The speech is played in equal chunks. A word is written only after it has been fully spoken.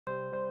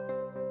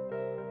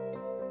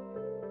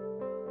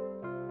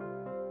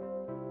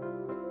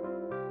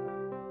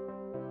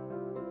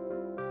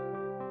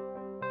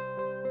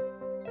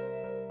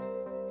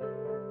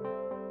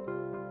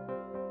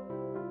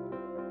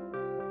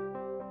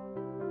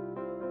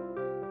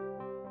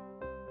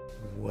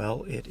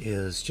Well, it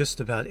is just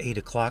about 8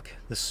 o'clock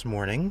this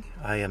morning.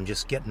 I am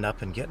just getting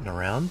up and getting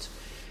around,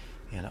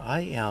 and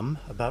I am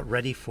about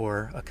ready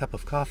for a cup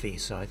of coffee.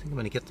 So I think I'm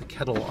going to get the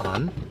kettle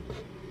on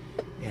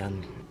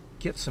and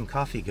get some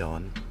coffee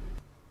going.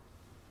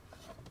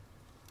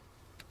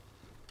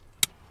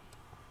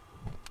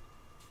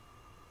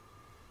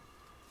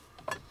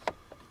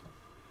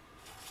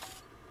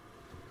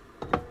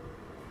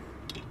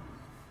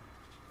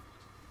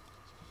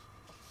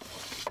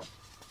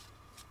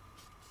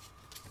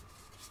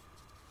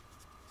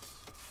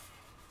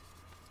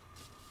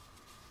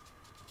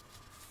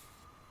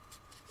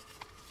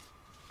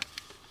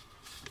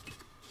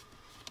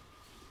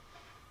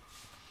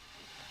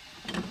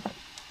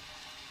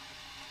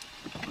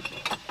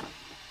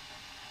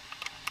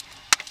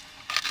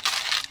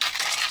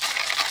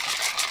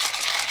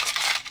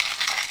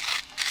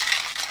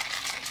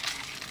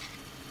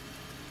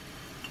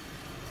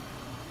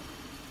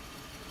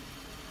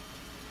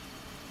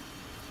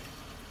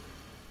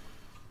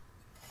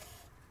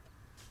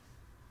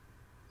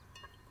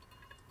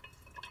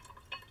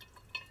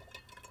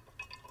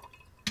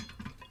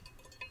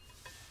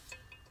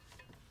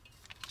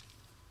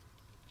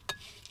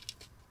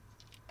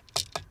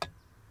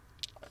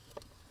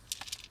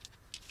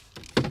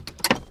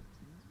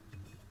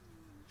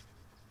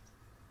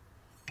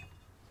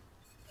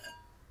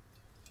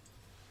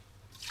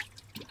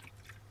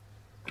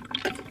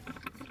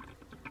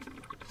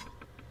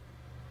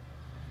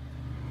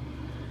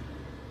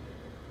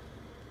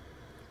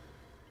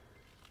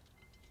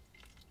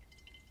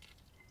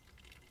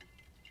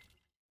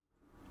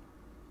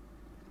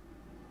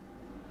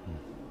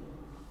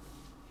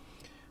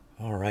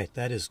 All right,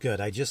 that is good.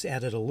 I just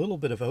added a little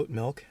bit of oat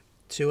milk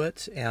to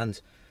it,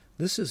 and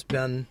this has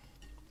been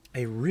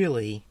a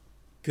really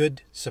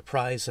good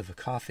surprise of a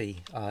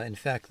coffee. In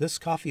fact, this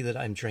coffee that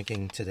I'm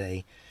drinking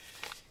today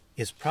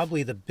is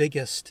probably the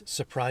biggest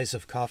surprise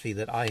of coffee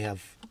that I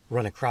have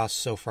run across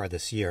so far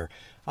this year.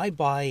 I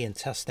buy and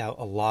test out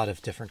a lot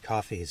of different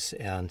coffees,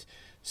 and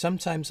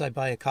sometimes I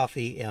buy a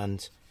coffee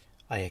and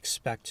I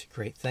expect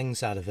great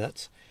things out of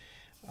it.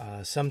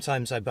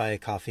 Sometimes I buy a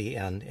coffee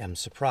and am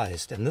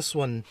surprised, and this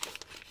one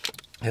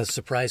has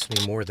surprised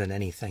me more than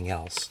anything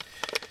else.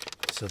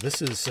 So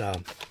this is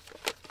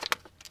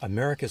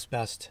America's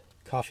Best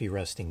Coffee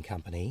Roasting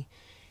Company,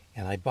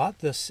 and I bought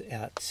this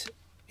at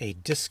a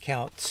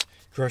discount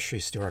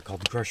grocery store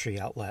called Grocery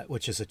Outlet,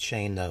 which is a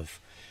chain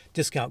of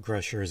discount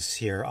grocers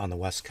here on the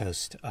west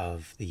coast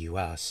of the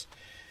US.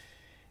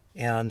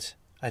 And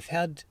I've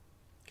had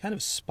kind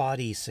of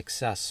spotty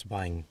success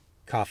buying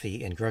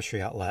coffee in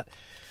Grocery Outlet.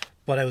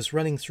 But I was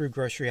running through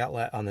Grocery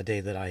Outlet on the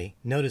day that I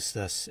noticed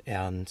this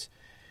and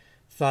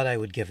thought I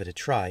would give it a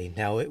try.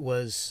 Now it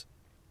was,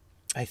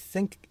 I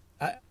think,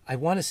 I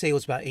want to say it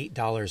was about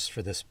 $8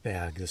 for this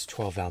bag, this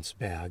 12-ounce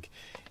bag.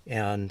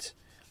 And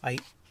I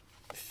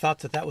thought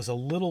that that was a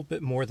little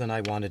bit more than I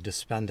wanted to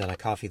spend on a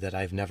coffee that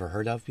I've never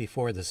heard of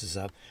before. This is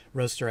a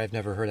roaster I've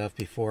never heard of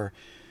before.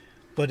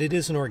 But it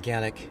is an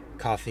organic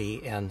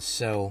coffee, and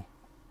so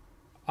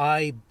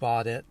I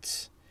bought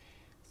it,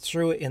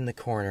 threw it in the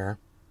corner,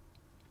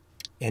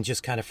 and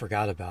just kind of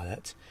forgot about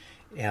it.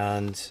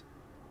 And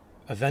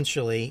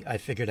eventually I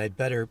figured I'd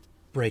better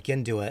break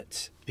into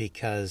it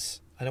because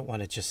I don't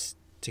want it just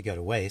to go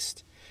to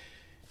waste.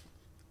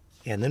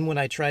 And then when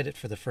I tried it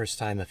for the first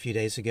time a few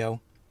days ago,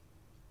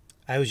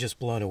 I was just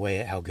blown away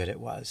at how good it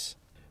was.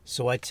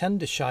 So I tend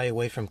to shy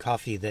away from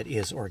coffee that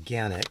is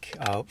organic.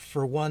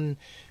 For one,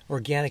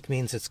 organic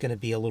means it's going to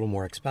be a little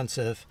more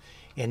expensive.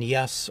 And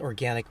yes,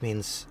 organic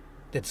means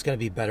it's going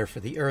to be better for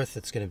the earth.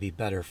 It's going to be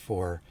better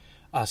for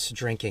us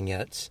drinking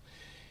it.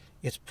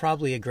 It's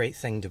probably a great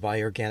thing to buy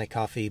organic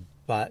coffee,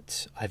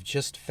 but I've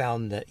just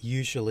found that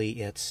usually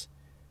it's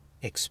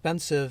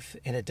expensive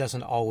and it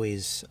doesn't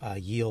always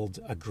yield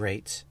a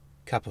great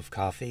cup of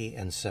coffee.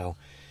 And so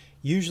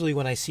usually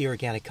when I see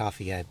organic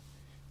coffee, I'm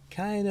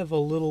kind of a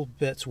little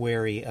bit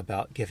wary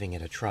about giving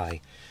it a try.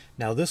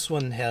 Now this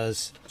one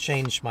has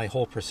changed my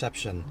whole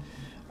perception.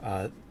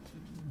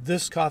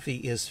 This coffee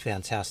is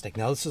fantastic.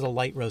 Now this is a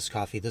light roast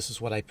coffee. This is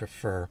what I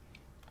prefer,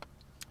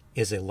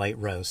 is a light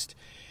roast.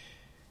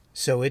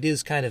 So it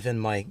is kind of in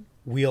my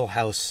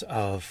wheelhouse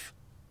of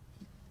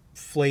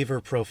flavor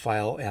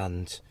profile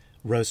and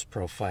roast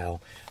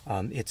profile.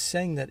 It's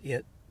saying that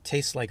it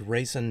tastes like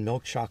raisin,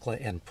 milk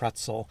chocolate, and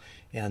pretzel.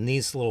 And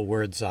these little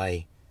words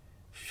I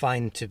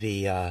find to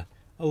be a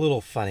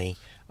little funny.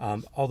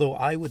 Although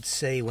I would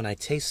say when I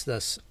taste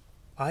this,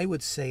 I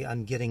would say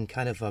I'm getting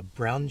kind of a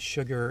brown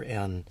sugar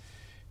and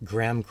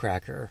graham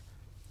cracker,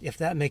 if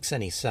that makes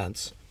any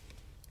sense.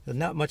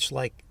 Not much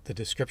like the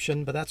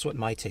description, but that's what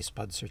my taste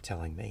buds are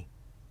telling me.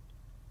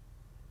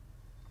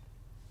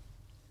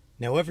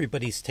 Now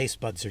everybody's taste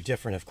buds are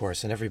different, of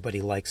course, and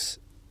everybody likes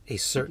a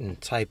certain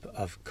type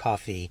of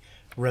coffee,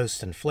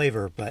 roast, and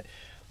flavor, but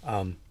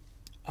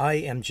I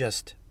am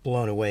just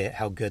blown away at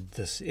how good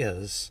this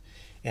is,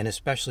 and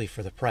especially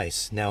for the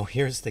price. Now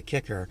here's the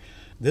kicker.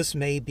 This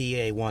may be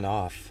a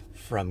one-off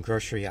from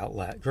Grocery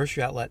Outlet.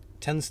 Grocery Outlet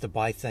tends to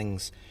buy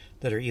things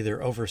that are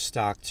either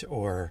overstocked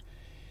or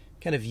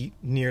kind of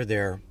near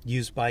their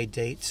use-by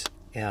date,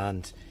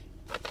 and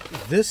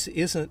this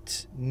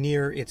isn't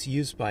near its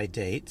use-by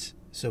date,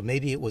 so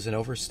maybe it was an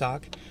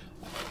overstock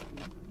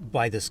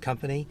by this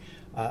company.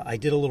 I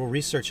did a little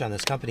research on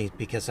this company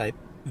because I've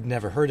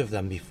never heard of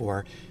them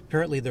before.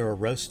 Apparently they're a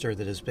roaster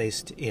that is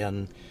based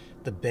in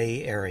the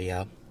Bay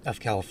Area of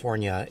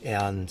California,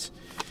 and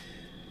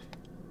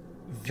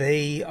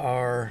they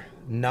are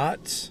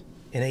not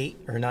an $8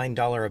 or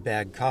 $9 a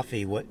bag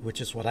coffee,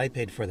 which is what I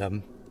paid for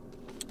them.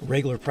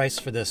 Regular price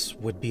for this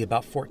would be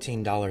about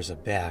 $14 a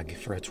bag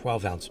for a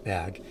 12-ounce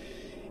bag.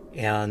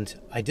 And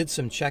I did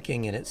some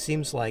checking, and it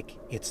seems like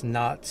it's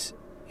not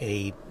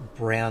a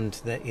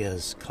brand that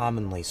is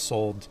commonly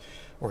sold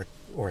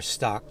or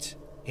stocked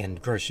in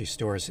grocery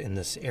stores in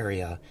this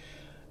area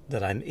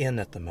that I'm in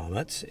at the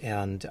moment.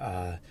 And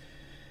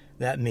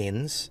that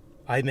means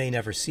I may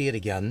never see it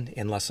again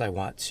unless I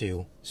want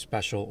to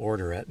special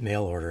order it,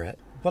 mail order it.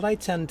 But I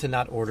tend to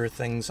not order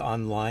things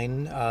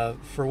online.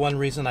 For one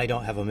reason, I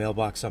don't have a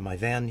mailbox on my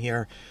van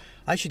here.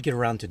 I should get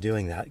around to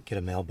doing that, get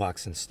a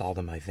mailbox installed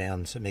in my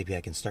van, so maybe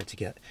I can start to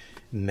get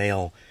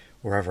mail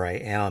wherever I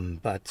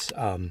am. But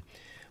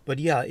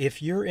yeah,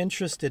 if you're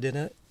interested in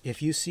it,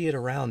 if you see it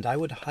around, I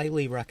would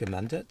highly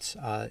recommend it.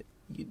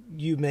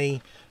 You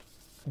may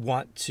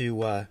want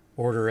to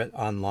order it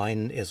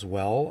online as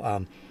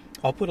well.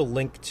 I'll put a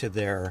link to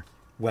their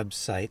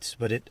website,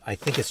 but I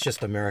think it's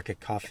just America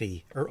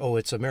Coffee, or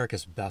it's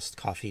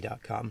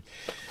americasbestcoffee.com.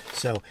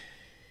 So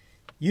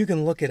you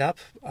can look it up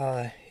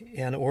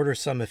and order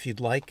some if you'd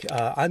like.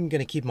 I'm going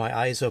to keep my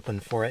eyes open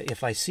for it.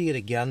 If I see it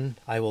again,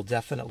 I will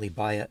definitely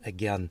buy it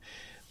again.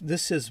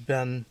 This has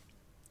been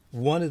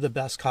one of the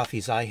best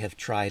coffees I have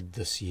tried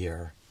this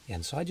year,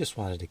 and so I just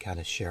wanted to kind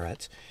of share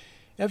it.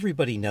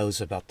 Everybody knows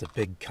about the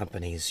big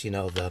companies, you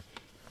know, the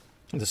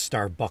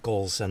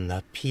Starbucks and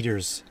the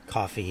Peter's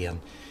Coffee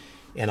and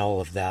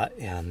all of that,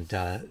 and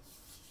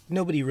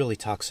nobody really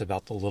talks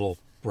about the little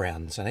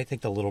brands, and I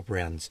think the little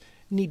brands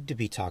need to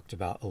be talked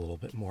about a little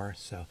bit more.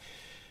 So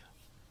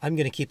I'm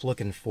going to keep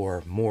looking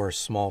for more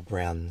small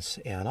brands,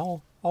 and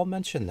I'll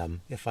mention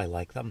them if I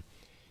like them.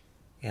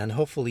 And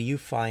hopefully you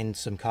find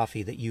some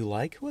coffee that you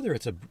like, whether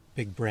it's a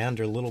big brand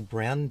or little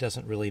brand,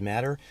 doesn't really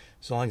matter.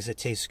 As long as it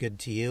tastes good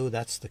to you,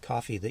 that's the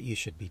coffee that you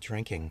should be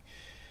drinking.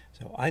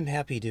 So I'm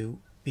happy to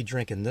be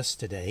drinking this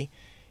today,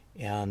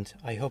 and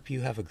I hope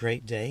you have a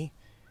great day.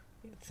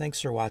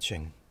 Thanks for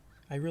watching.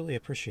 I really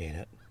appreciate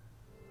it.